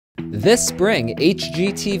This spring,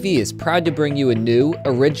 HGTV is proud to bring you a new,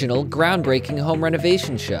 original, groundbreaking home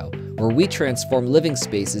renovation show, where we transform living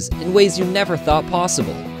spaces in ways you never thought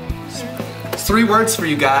possible. 3 words for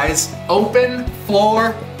you guys: open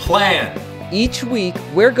floor plan. Each week,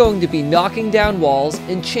 we're going to be knocking down walls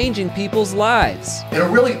and changing people's lives. It'll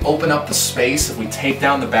really open up the space if we take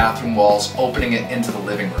down the bathroom walls, opening it into the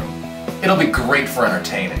living room. It'll be great for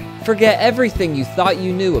entertaining. Forget everything you thought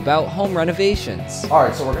you knew about home renovations.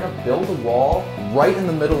 Alright, so we're gonna build a wall right in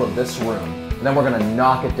the middle of this room, and then we're gonna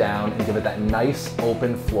knock it down and give it that nice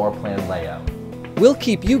open floor plan layout. We'll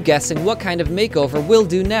keep you guessing what kind of makeover we'll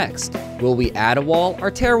do next. Will we add a wall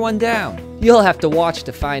or tear one down? You'll have to watch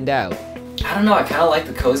to find out. I don't know, I kind of like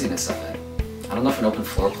the coziness of it. I don't know if an open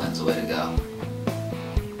floor plan's the way to go.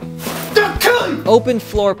 Open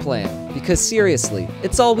floor plan, because seriously,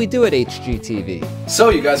 it's all we do at HGTV. So,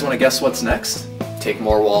 you guys want to guess what's next? Take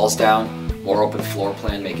more walls down, more open floor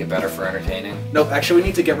plan, make it better for entertaining. Nope, actually we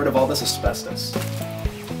need to get rid of all this asbestos.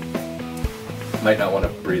 Might not want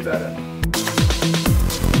to breathe that in.